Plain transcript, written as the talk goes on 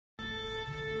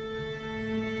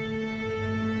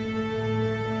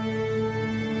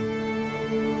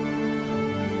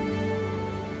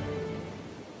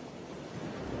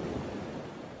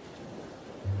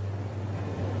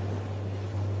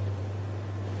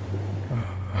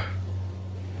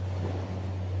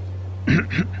Well,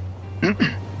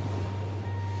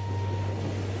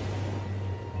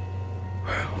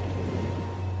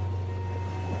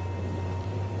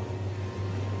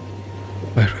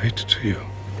 I write to you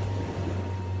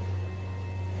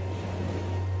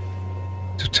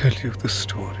to tell you the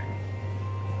story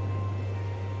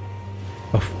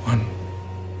of one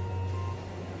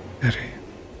very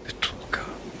little girl.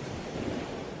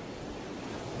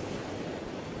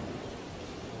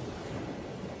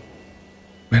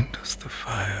 When does the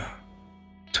fire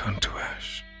turn to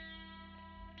ash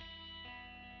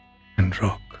and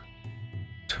rock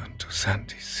turn to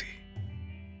sandy sea?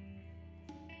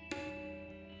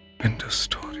 When does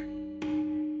story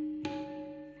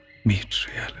meet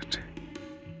reality?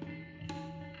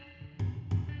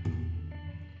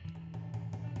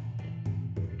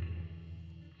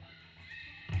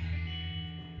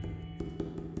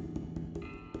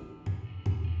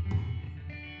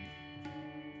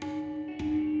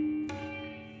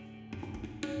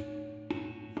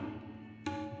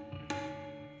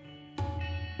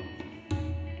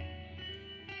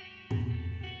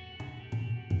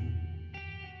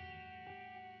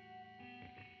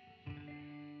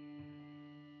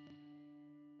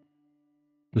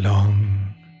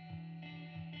 Long,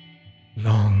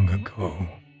 long ago,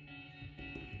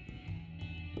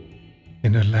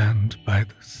 in a land by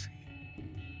the sea,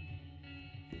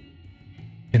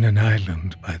 in an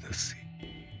island by the sea,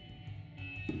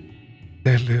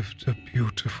 there lived a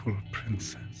beautiful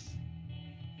princess.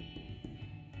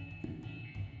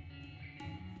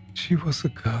 She was a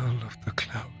girl of the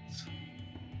clouds.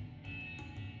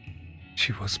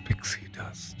 She was pixie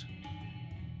dust.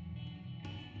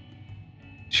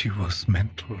 She was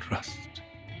mental rust.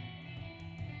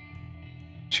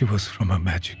 She was from a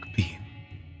magic bean.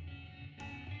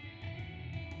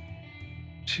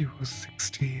 She was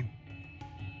 16.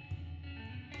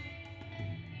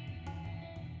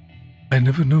 I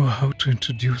never know how to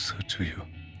introduce her to you,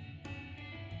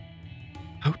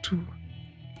 how to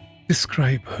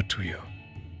describe her to you.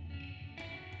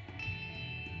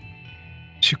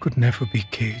 She could never be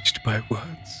caged by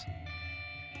words.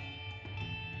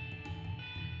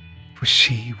 For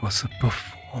she was a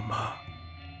performer.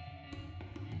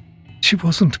 She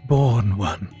wasn't born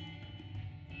one.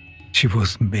 She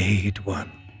was made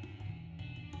one.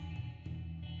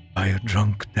 By a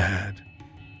drunk dad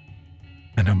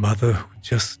and a mother who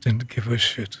just didn't give a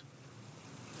shit.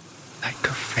 Like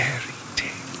a fairy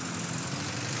tale.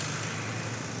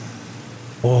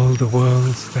 All the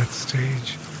world's that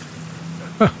stage.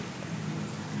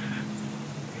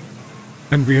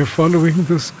 And we are following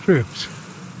the script.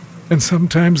 And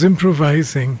sometimes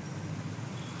improvising,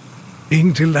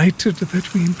 being delighted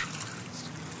that we improvised.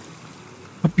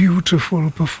 A beautiful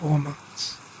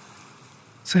performance.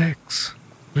 Sex,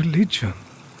 religion,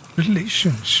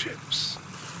 relationships,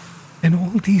 and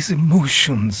all these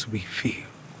emotions we feel.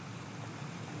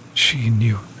 She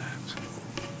knew that.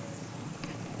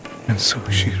 And so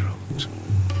she wrote.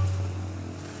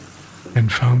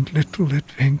 And found little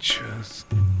adventures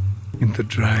in the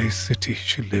dry city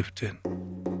she lived in.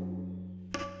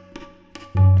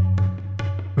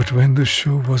 But when the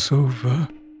show was over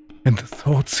and the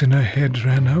thoughts in her head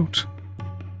ran out,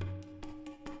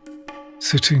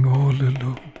 sitting all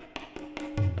alone,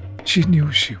 she knew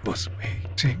she was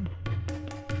waiting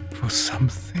for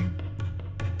something.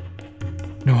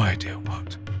 No idea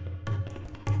what,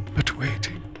 but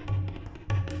waiting.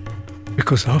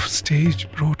 Because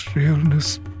offstage brought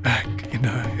realness back in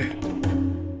her head.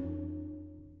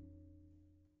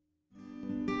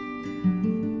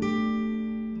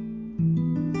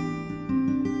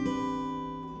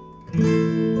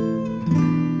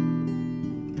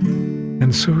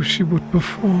 And so she would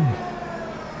perform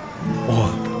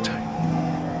all the time.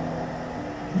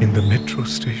 In the metro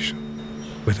station,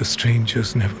 where the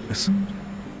strangers never listened,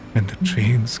 and the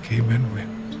trains came and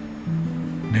went,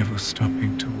 never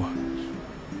stopping to watch.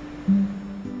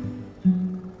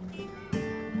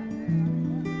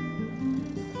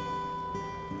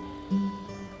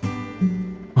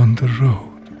 On the road,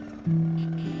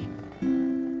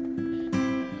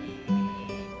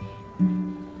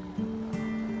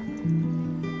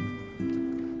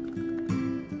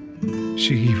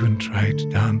 she even tried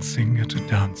dancing at a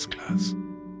dance class.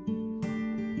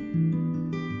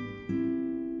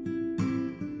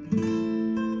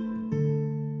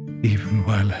 Even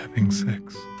while having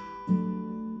sex.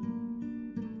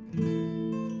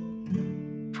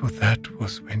 For that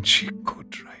was when she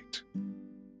could write.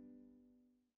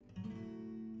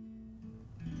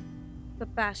 The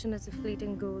passion is a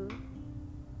fleeting goal.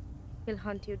 He'll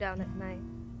hunt you down at night.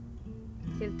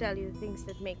 He'll tell you things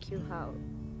that make you howl.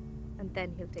 And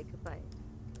then he'll take a bite.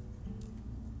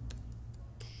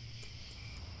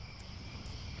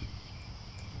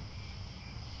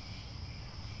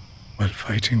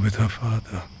 fighting with her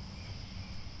father.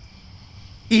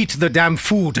 Eat the damn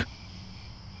food!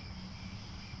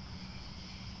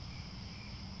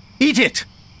 Eat it!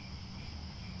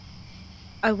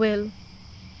 I will.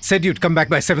 Said you'd come back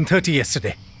by 7:30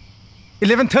 yesterday.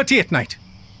 11:30 at night.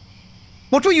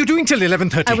 What were you doing till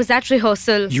 11:30? I was at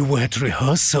rehearsal. You were at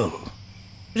rehearsal.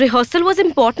 Rehearsal was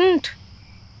important.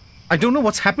 I don't know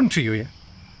what's happened to you, yeah?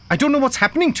 I don't know what's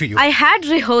happening to you. I had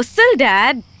rehearsal,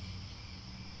 Dad.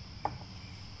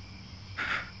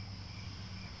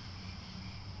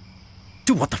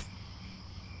 Do what the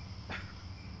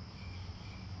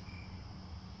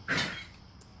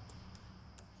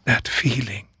That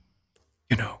feeling,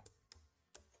 you know,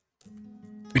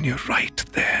 when you're right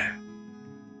there.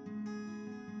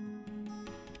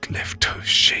 It left her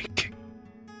shaking.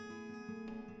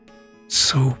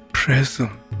 So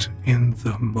present in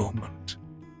the moment.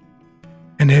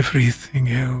 And everything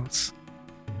else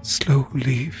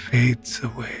slowly fades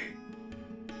away.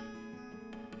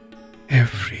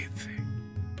 Everything.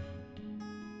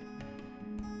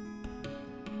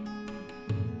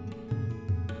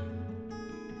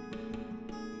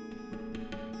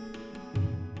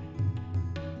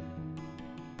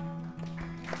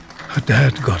 Her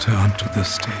dad got her onto the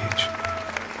stage,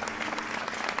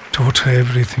 taught her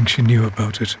everything she knew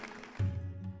about it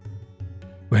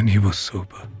when he was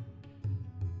sober.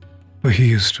 For he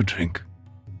used to drink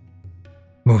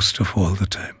most of all the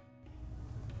time.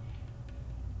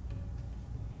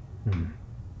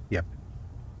 Yep.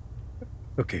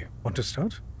 Okay, want to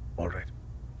start? All right.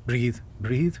 Breathe,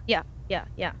 breathe. Yeah.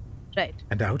 Right.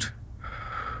 And out.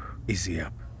 Easy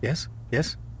up. Yes,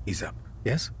 yes. Ease up.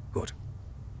 Yes, good.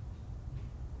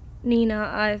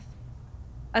 Nina,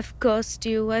 I've cursed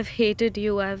you, I've hated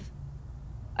you, I've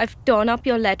torn up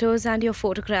your letters and your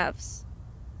photographs.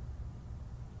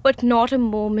 But not a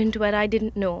moment where I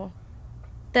didn't know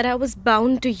that I was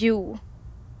bound to you.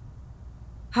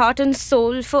 Heart and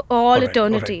soul for all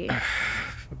eternity. All right.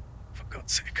 For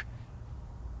God's sake.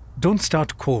 Don't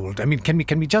start cold. I mean, can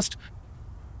we just...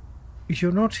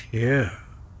 You're not here.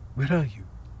 Where are you?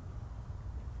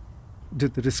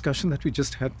 Did the discussion that we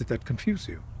just had, did that confuse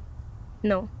you?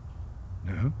 No.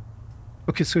 No?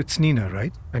 Okay, so it's Nina,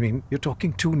 right? I mean, you're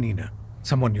talking to Nina.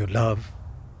 Someone you love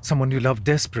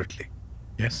desperately.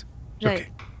 Yes? Right. Okay,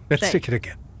 let's Right. take it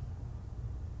again.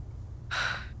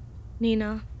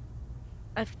 Nina,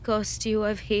 I've cursed you,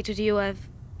 I've hated you,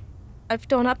 I've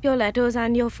torn up your letters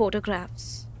and your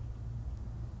photographs.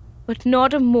 But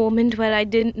not a moment where I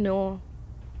didn't know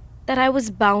that I was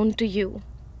bound to you.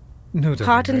 No, darling,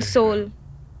 Heart and soul.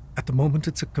 At the moment,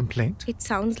 it's a complaint. It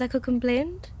sounds like a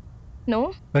complaint?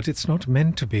 No? But it's not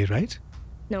meant to be, right?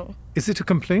 No. Is it a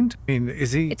complaint? I mean,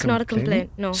 is he It's not a complaining?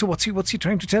 complaint, no. So what's he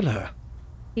trying to tell her?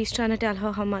 He's trying to tell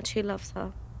her how much he loves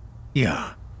her.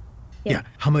 Yeah.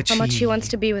 How much he wants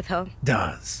to be with her.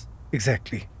 does.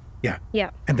 Exactly. Yeah.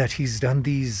 Yeah. And that he's done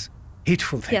these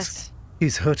hateful things. Yes.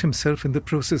 He's hurt himself in the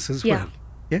process as Yeah. well.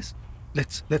 Yes?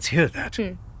 Let's hear that.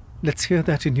 Hmm. Let's hear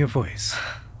that in your voice.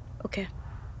 Okay.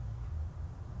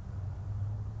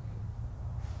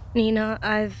 Nina,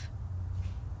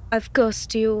 I've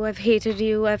cursed you, I've hated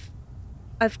you,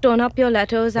 I've torn up your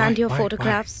letters and your Why?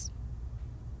 photographs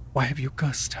Why have you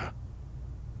cursed her?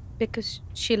 because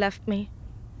she left me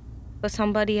for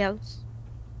somebody else.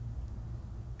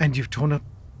 And you've torn up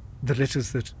the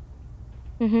letters that...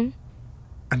 Mm-hmm.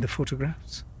 And the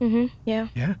photographs? Mm-hmm. Yeah.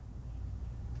 Yeah?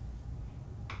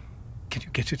 Can you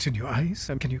get it in your eyes?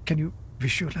 Can you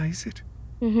visualize it?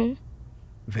 Mm-hmm.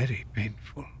 Very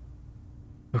painful.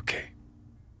 Okay,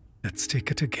 let's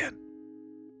take it again.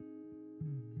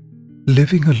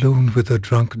 Living alone with a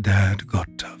drunk dad got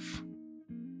tough.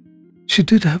 She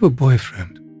did have a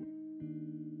boyfriend.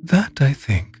 That, I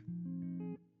think,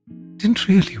 didn't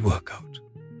really work out.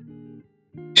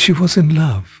 She was in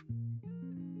love.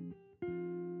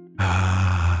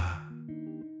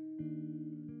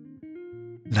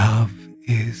 Love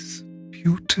is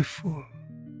beautiful.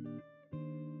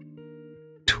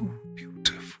 Too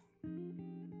beautiful.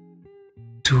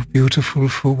 Too beautiful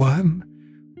for one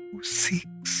who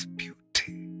seeks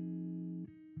beauty.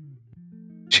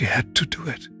 She had to do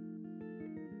it.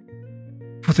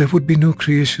 For there would be no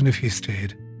creation if he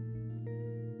stayed.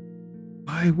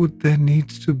 Why would there need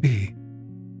to be?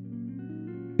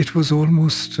 It was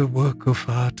almost a work of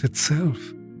art itself.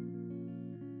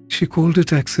 She called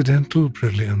it accidental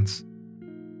brilliance.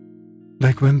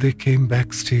 Like when they came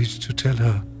backstage to tell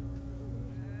her.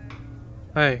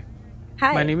 Hi.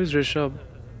 Hi. My name is Rishabh.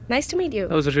 Nice to meet you.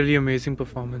 That was a really amazing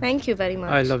performance. Thank you very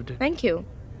much. I loved it. Thank you.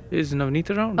 Is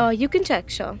Navneet around? You can check,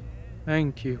 sure.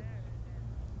 Thank you.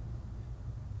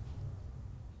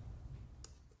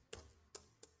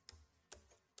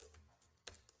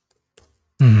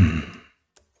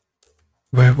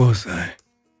 Where was I?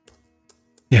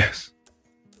 Yes.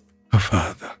 Her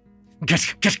father. Get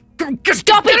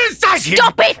Stop it! inside here!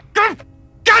 Stop it!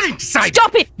 Get inside!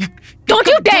 Stop it! Don't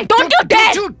you dare! Don't you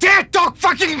dare! Don't you dare talk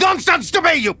fucking nonsense to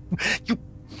me! You...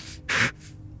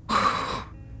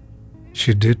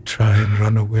 She did try and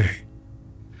run away.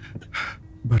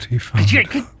 But he found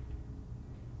her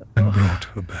and brought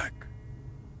her back.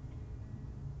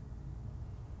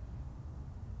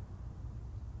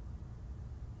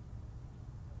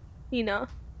 Nina.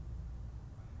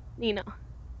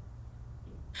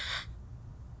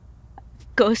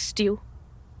 I've cursed you.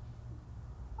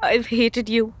 I've hated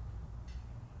you.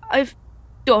 I've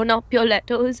torn up your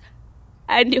letters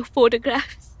and your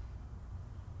photographs.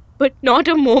 But not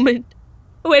a moment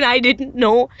when I didn't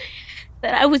know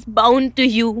that I was bound to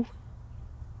you,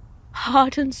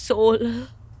 heart and soul,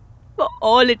 for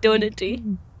all eternity.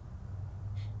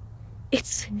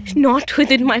 It's not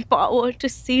within my power to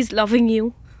cease loving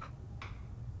you.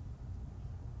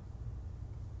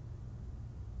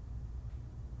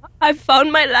 I've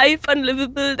found my life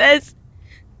unlivable. There's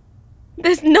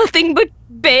nothing but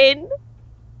pain.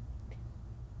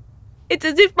 It's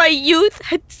as if my youth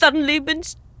had suddenly been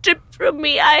stripped from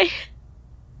me. I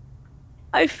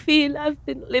feel I've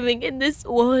been living in this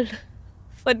world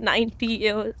for 90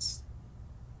 years.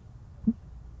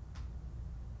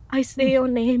 I say your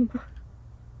name.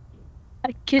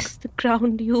 I kiss the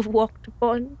ground you've walked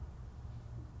upon.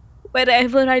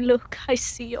 Wherever I look, I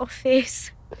see your face.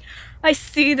 I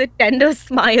see the tender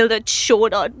smile that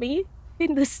shone on me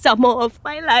in the summer of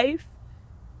my life.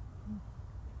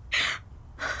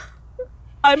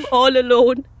 I'm all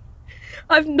alone.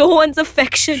 I've no one's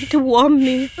affection to warm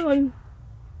me. I'm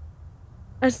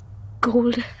as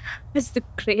cold as the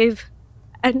grave.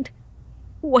 And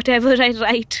whatever I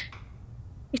write,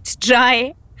 it's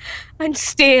dry and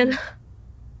stale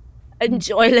and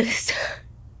joyless.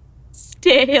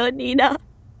 Stay here, Nina.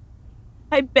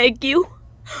 I beg you.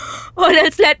 Or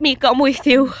else let me come with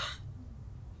you.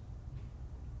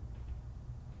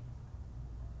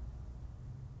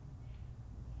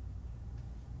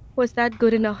 Was that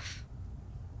good enough?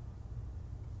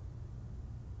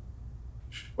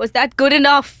 Was that good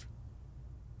enough?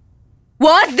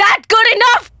 Was that good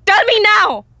enough? Tell me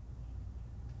now!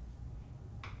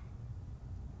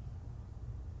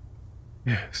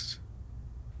 Yes.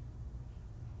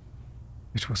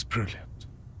 It was brilliant.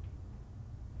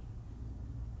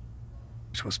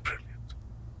 It was brilliant.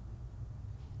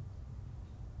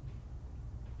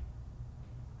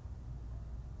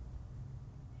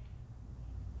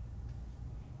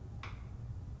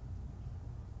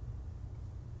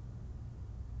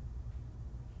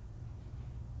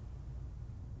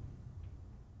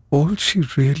 All she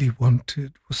really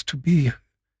wanted was to be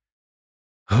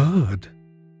heard.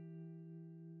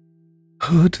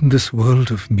 Heard in this world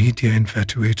of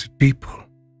media-infatuated people.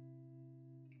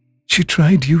 She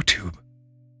tried YouTube.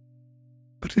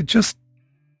 But it just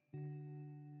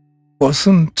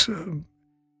wasn't...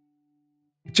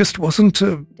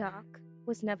 Dark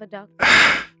was never dark.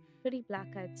 Pretty black,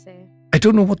 I'd say. I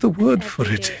don't know what the word for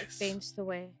Every it day is. paints the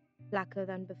way, blacker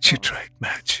than before. She tried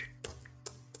magic.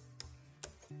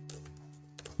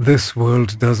 This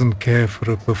world doesn't care for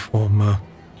a performer,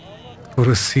 for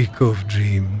a seeker of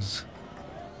dreams,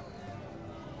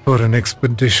 for an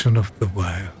expedition of the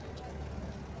wild.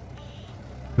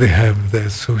 They have their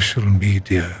social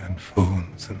media and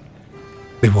phones, and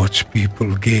they watch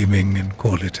people gaming and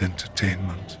call it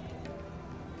entertainment.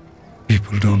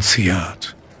 People don't see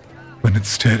art when it's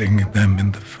staring at them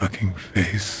in the fucking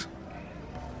face.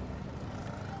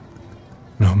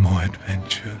 No more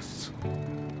adventures.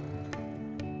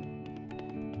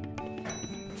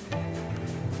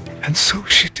 And so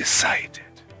she decided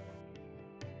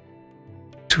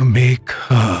to make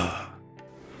her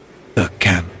the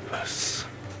canvas.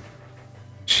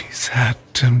 She sat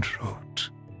and wrote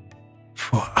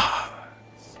for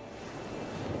hours.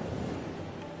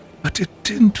 But it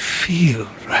didn't feel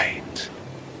right.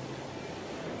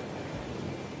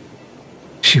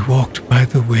 She walked by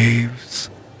the waves,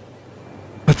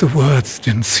 but the words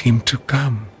didn't seem to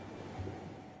come.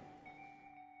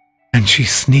 And she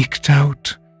sneaked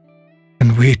out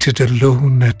and waited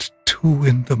alone at 2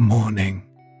 in the morning.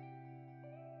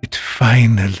 It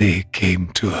finally came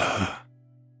to her.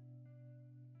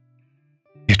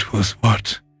 It was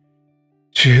what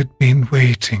she had been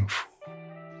waiting for.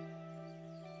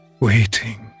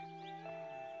 Waiting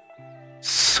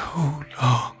so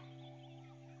long.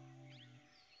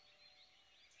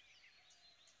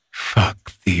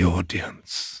 Fuck the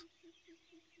audience.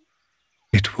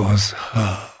 It was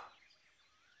her.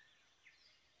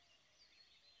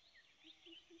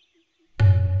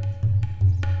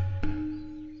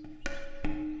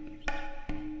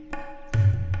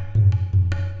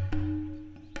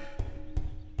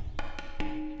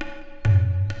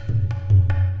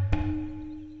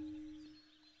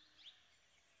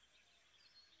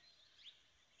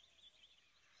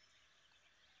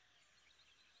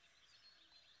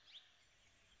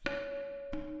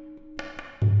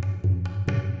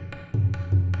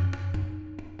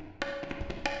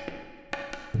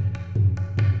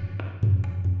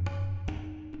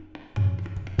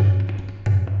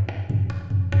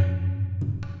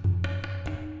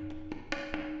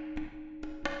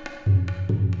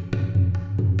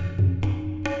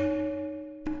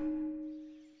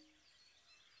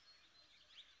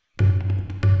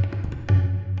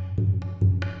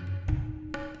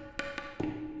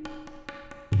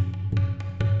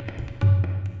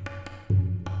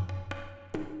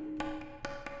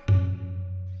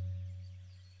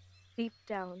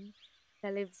 down,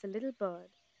 there lives a little bird.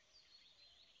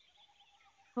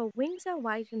 Her wings are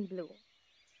white and blue.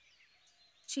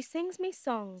 She sings me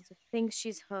songs of things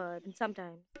she's heard, and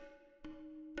sometimes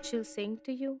she'll sing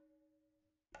to you.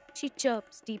 She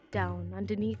chirps deep down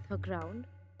underneath her ground,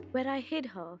 where I hid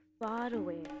her far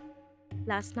away.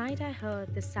 Last night I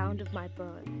heard the sound of my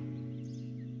bird,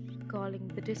 calling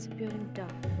the disappearing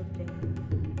dark of day.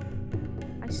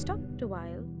 I stopped a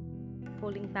while,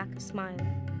 holding back a smile,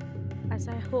 as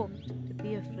I hoped to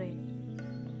be afraid.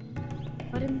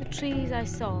 But in the trees I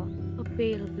saw a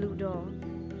pale blue door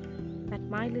that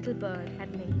my little bird had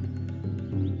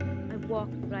made. I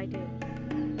walked right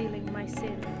in, feeling my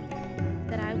sin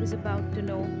that I was about to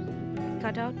know,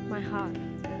 cut out my heart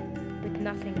with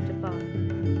nothing to bar.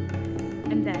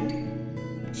 And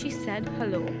then she said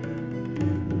hello.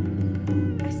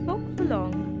 I spoke for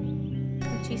long,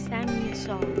 and she sang me a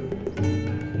song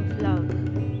of love,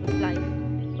 of life,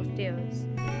 of tears.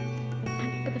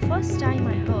 And for the first time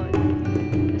I heard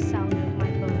the sound of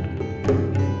my bird,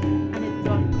 and it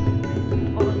brought me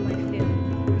all my fear.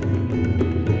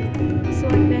 So I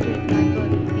buried my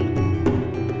birdie feet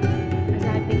as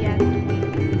I began to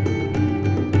weep.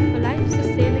 For life's a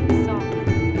sailing song.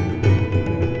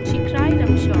 She cried,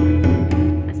 I'm sure,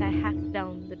 as I hacked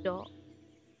down the door.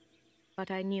 But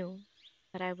I knew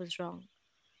that I was wrong.